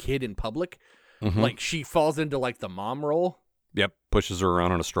little kid in public, like she falls into like the mom role. Yep, pushes her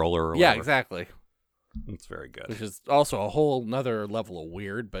around on a stroller or whatever. Yeah, exactly. It's very good. Which is also a whole nother level of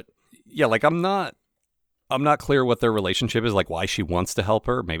weird, but yeah, like I'm not clear what their relationship is, like why she wants to help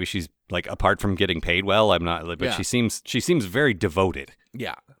her. Maybe she's like, apart from getting paid well, I'm not, but she seems very devoted.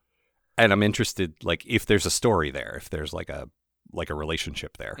 Yeah. And I'm interested, like, if there's a story there, if there's like a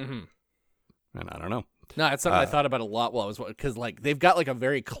relationship there. And I don't know. No, it's something I thought about a lot while I was, because like they've got like a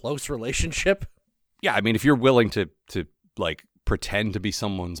very close relationship. Yeah, I mean, if you're willing to like pretend to be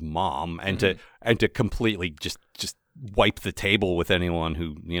someone's mom and to completely just wipe the table with anyone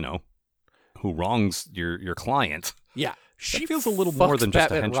who, you know, who wrongs your client. Yeah, she feels a little more than just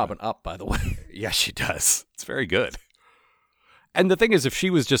Batman a henchman. Robin up, by the way. Yeah, she does. It's very good. And the thing is, if she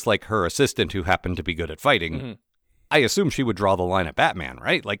was just like her assistant who happened to be good at fighting, I assume she would draw the line at Batman,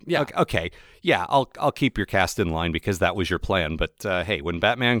 right? Like, yeah, okay, yeah, I'll keep your cast in line because that was your plan. But hey, when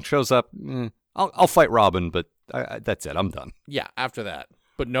Batman shows up, I'll fight Robin, but that's it. I'm done. Yeah, after that.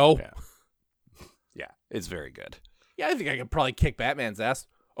 But no. Yeah, it's very good. Yeah, I think I could probably kick Batman's ass.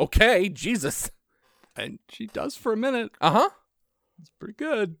 Okay, Jesus. And she does for a minute. It's pretty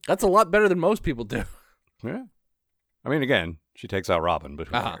good. That's a lot better than most people do. Yeah. I mean, again, she takes out Robin, but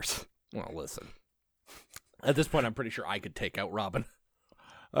who cares? Well, listen. At this point, I'm pretty sure I could take out Robin.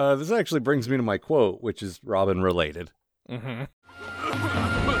 This actually brings me to my quote, which is Robin related. I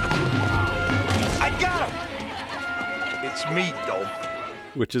got him! It's me, dope.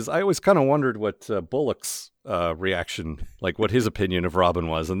 Which is, I always kind of wondered what Bullock's reaction, like what his opinion of Robin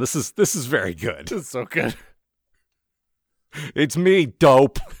was, and this is very good. This is so good. It's me,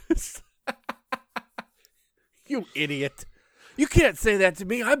 dope. You idiot. You can't say that to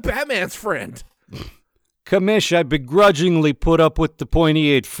me. I'm Batman's friend. Commish, I begrudgingly put up with the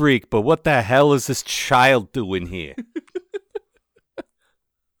pointy-eared freak, but what the hell is this child doing here?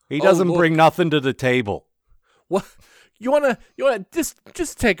 He doesn't bring nothing to the table. What? You wanna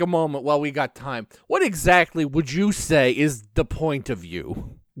just take a moment while we got time. What exactly would you say is the point of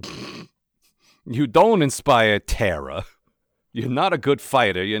view? You don't inspire terror. You're not a good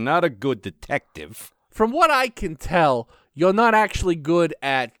fighter. You're not a good detective. From what I can tell, you're not actually good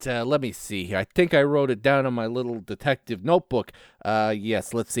at, let me see here. I think I wrote it down on my little detective notebook.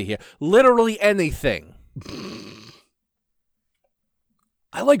 Yes, let's see here. Literally anything.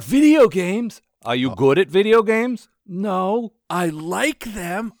 I like video games. Are you good at video games? No. I like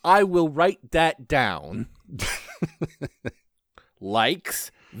them. I will write that down.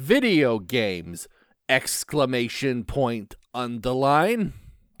 Likes video games. ! Underline.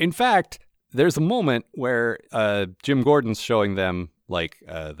 In fact, there's a moment where Jim Gordon's showing them like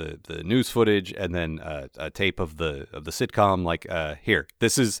the news footage and then a tape of the sitcom. Like, here,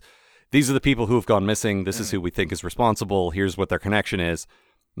 this is these are the people who have gone missing. This is who we think is responsible. Here's what their connection is.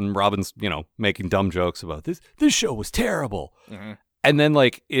 And Robin's, making dumb jokes about this. This show was terrible. Mm-hmm. And then,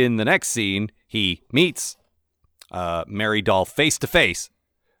 like, in the next scene, he meets Mary Dahl face to face.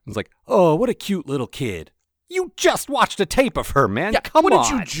 He's like, oh, what a cute little kid. You just watched a tape of her, man. Yeah, Come on. What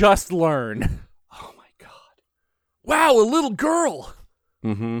did you just learn? Oh, my God. Wow, a little girl.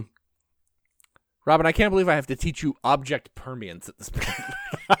 Mm-hmm. Robin, I can't believe I have to teach you object permanence at this point.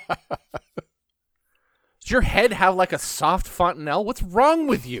 Does your head have like a soft fontanelle? What's wrong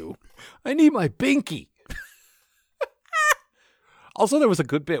with you? I need my binky. Also, there was a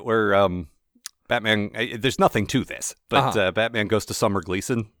good bit where Batman, there's nothing to this, but Batman goes to Summer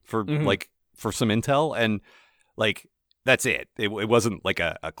Gleason for for some intel, and like that's it. It wasn't like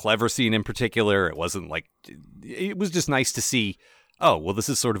a clever scene in particular. It wasn't like, it was just nice to see, oh, well, this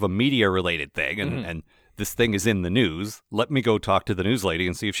is sort of a media related thing, and this thing is in the news. Let me go talk to the news lady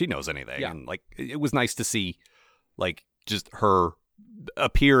and see if she knows anything. Yeah. And like, it was nice to see like just her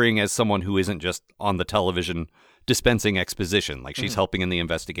appearing as someone who isn't just on the television dispensing exposition. Like, she's helping in the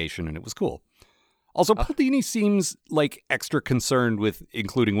investigation, and it was cool. Also, Paul Dini seems like extra concerned with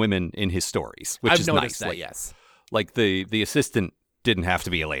including women in his stories, which is noticed nice. that, Like, yes. like the assistant didn't have to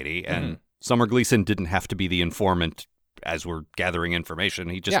be a lady, and Summer Gleason didn't have to be the informant as we're gathering information.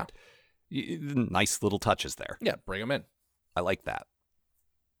 He just nice little touches there. Yeah, bring him in. I like that.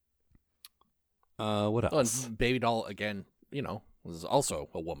 What Oh, else? and Baby Doll, again, was also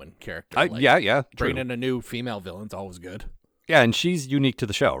a woman character. Yeah, Bringing true. in a new female villain's always good. Yeah, and she's unique to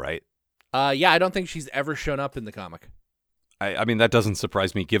the show, right? Yeah, I don't think she's ever shown up in the comic. I mean, that doesn't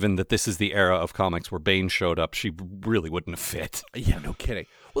surprise me, given that this is the era of comics where Bane showed up. She really wouldn't have fit. Yeah, no kidding.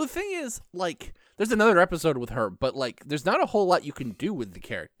 Well, the thing is, like, there's another episode with her, but, like, there's not a whole lot you can do with the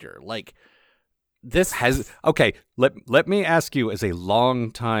character. Like, this Okay, let me ask you, as a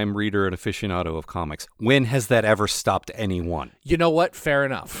long-time reader and aficionado of comics, when has that ever stopped anyone? You know what? Fair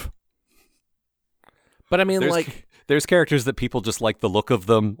enough. But, I mean, There's characters that people just like the look of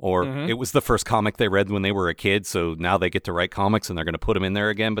them, or it was the first comic they read when they were a kid, so now they get to write comics and they're going to put them in there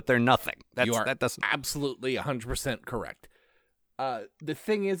again, but they're nothing. you are that doesn't. absolutely 100% correct. The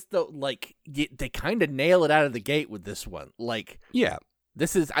thing is, though, like, they kind of nail it out of the gate with this one. Like, Yeah.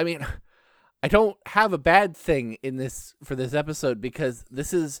 this is, I mean, I don't have a bad thing in this for this episode, because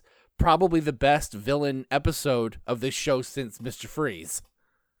this is probably the best villain episode of this show since Mr. Freeze.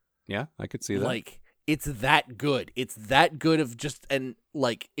 Yeah, I could see that. Like, it's that good. It's that good of just, and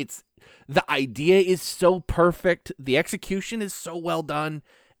like, it's, the idea is so perfect. The execution is so well done.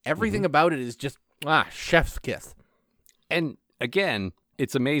 Everything about it is just, chef's kiss. And again,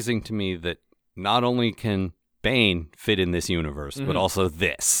 it's amazing to me that not only can Bane fit in this universe, but also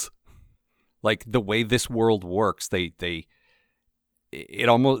this. Like, the way this world works, the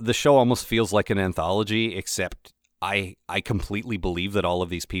show almost feels like an anthology, except I completely believe that all of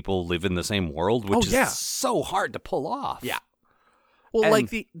these people live in the same world, which is so hard to pull off. Yeah. Well, And- like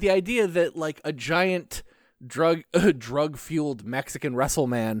the idea that like a giant drug fueled Mexican wrestle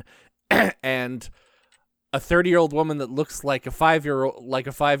man and a 30-year-old woman that looks like a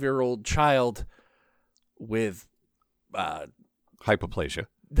 5-year-old child with Hypoplasia.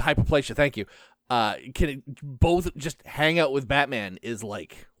 hypoplasia, thank you, can both just hang out with Batman is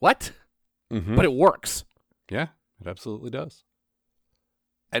like, what? But it works. Yeah, it absolutely does.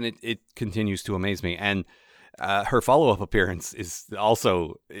 And it continues to amaze me. And her follow-up appearance is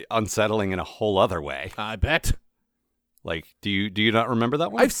also unsettling in a whole other way. I bet. Like, do you not remember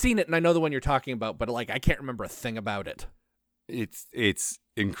that one? I've seen it and I know the one you're talking about, but like I can't remember a thing about it. It's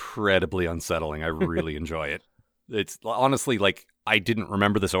incredibly unsettling. I really enjoy it. It's honestly, like, I didn't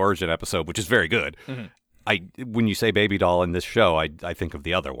remember this origin episode, which is very good. When you say Baby Doll in this show, I think of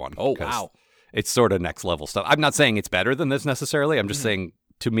the other one. Oh, 'cause wow. It's sort of next level stuff. I'm not saying it's better than this necessarily. I'm just saying,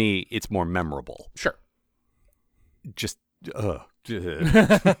 to me, it's more memorable. Sure. Just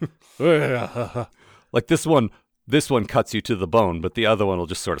like this one cuts you to the bone, but the other one will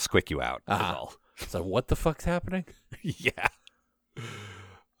just sort of squick you out. That's all. So what the fuck's happening? Yeah.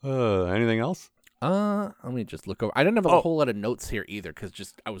 Anything else? Let me just look over. I didn't have a whole lot of notes here either,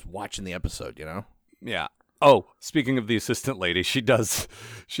 because I was watching the episode, you know? Yeah. Oh, speaking of the assistant lady, she does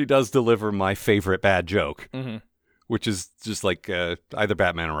deliver my favorite bad joke, which is just like either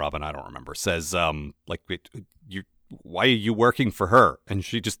Batman or Robin, I don't remember, says why are you working for her? And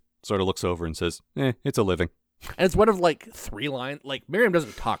she just sort of looks over and says, it's a living. And it's one of like 3 lines. Like, Miriam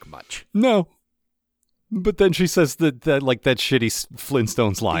doesn't talk much. No. But then she says that shitty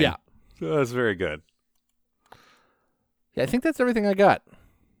Flintstones line. Yeah. That's very good. Yeah, I think that's everything I got.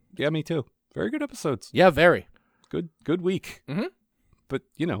 Yeah, me too. Very good episodes. Yeah, very. Good week. but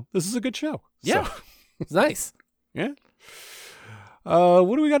this is a good show. Yeah. So, It's nice. yeah.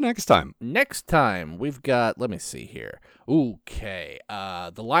 What do we got next time? Next time, we've got, let me see here. Okay.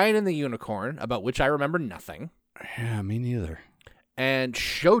 The Lion and the Unicorn, about which I remember nothing. Yeah, me neither. And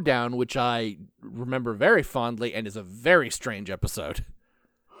Showdown, which I remember very fondly and is a very strange episode.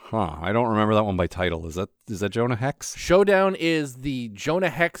 Huh. I don't remember that one by title. Is that Jonah Hex? Showdown is the Jonah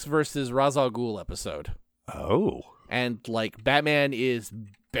Hex versus Ra's al Ghul episode. Oh. And, Batman is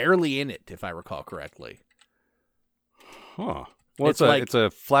barely in it, if I recall correctly. Huh. Well, It's it's a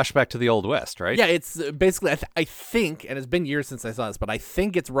flashback to the Old West, right? Yeah, it's basically, I think, and it's been years since I saw this, but I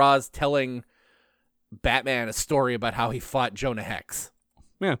think it's Ra's telling Batman a story about how he fought Jonah Hex.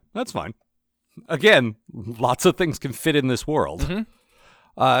 Yeah, that's fine. Again, lots of things can fit in this world. Mm-hmm.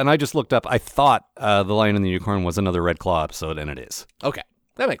 And I just looked up. I thought The Lion and the Unicorn was another Red Claw episode, and it is. Okay,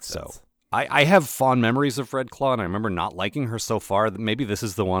 that makes So sense. I have fond memories of Red Claw, and I remember not liking her so far. Maybe this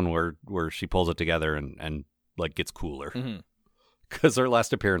is the one where she pulls it together and gets cooler. Mm-hmm. Because her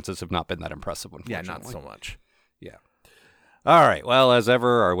last appearances have not been that impressive, Yeah, unfortunately. not so much. Yeah. All right. Well, as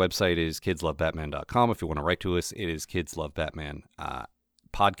ever, our website is kidslovebatman.com. If you want to write to us, it is kidslovebatman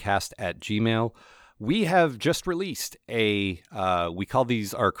podcast at gmail. We have just released we call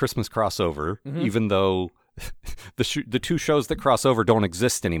these our Christmas crossover, even though the two shows that cross over don't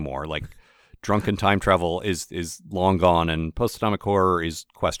exist anymore. Like Drunken Time Travel is long gone, and Post-Atomic Horror is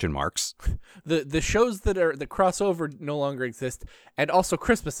question marks. The shows that crossover no longer exist, and also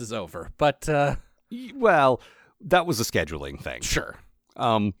Christmas is over. But Well, that was a scheduling thing. sure.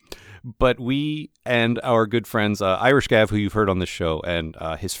 But we and our good friends, Irish Gav, who you've heard on this show, and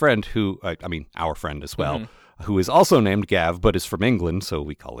his friend, our friend as well, who is also named Gav, but is from England, so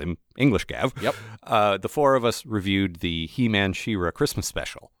we call him English Gav. Yep. The four of us reviewed the He-Man She-Ra Christmas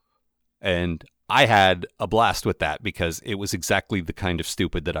special. And I had a blast with that because it was exactly the kind of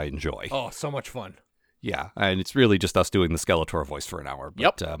stupid that I enjoy. Oh, so much fun. Yeah, and it's really just us doing the Skeletor voice for an hour.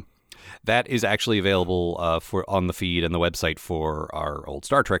 But, Yep. that is actually available on the feed and the website for our old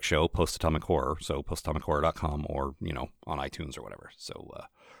Star Trek show, Post-Atomic Horror, so postatomichorror.com or, on iTunes or whatever. So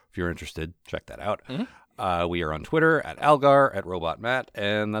if you're interested, check that out. We are on Twitter at Algar, at RobotMatt,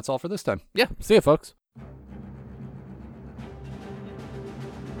 and that's all for this time. Yeah. See you, folks.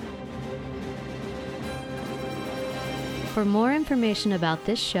 For more information about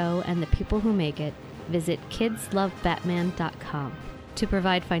this show and the people who make it, visit kidslovebatman.com. To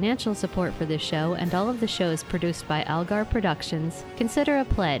provide financial support for this show and all of the shows produced by Algar Productions, consider a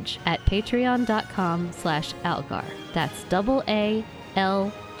pledge at patreon.com/Algar. That's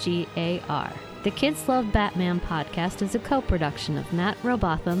AALGAR. The Kids Love Batman podcast is a co-production of Matt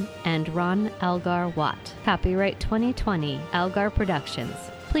Robotham and Ron Algar Watt. Copyright 2020, Algar Productions.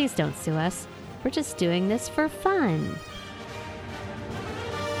 Please don't sue us. We're just doing this for fun.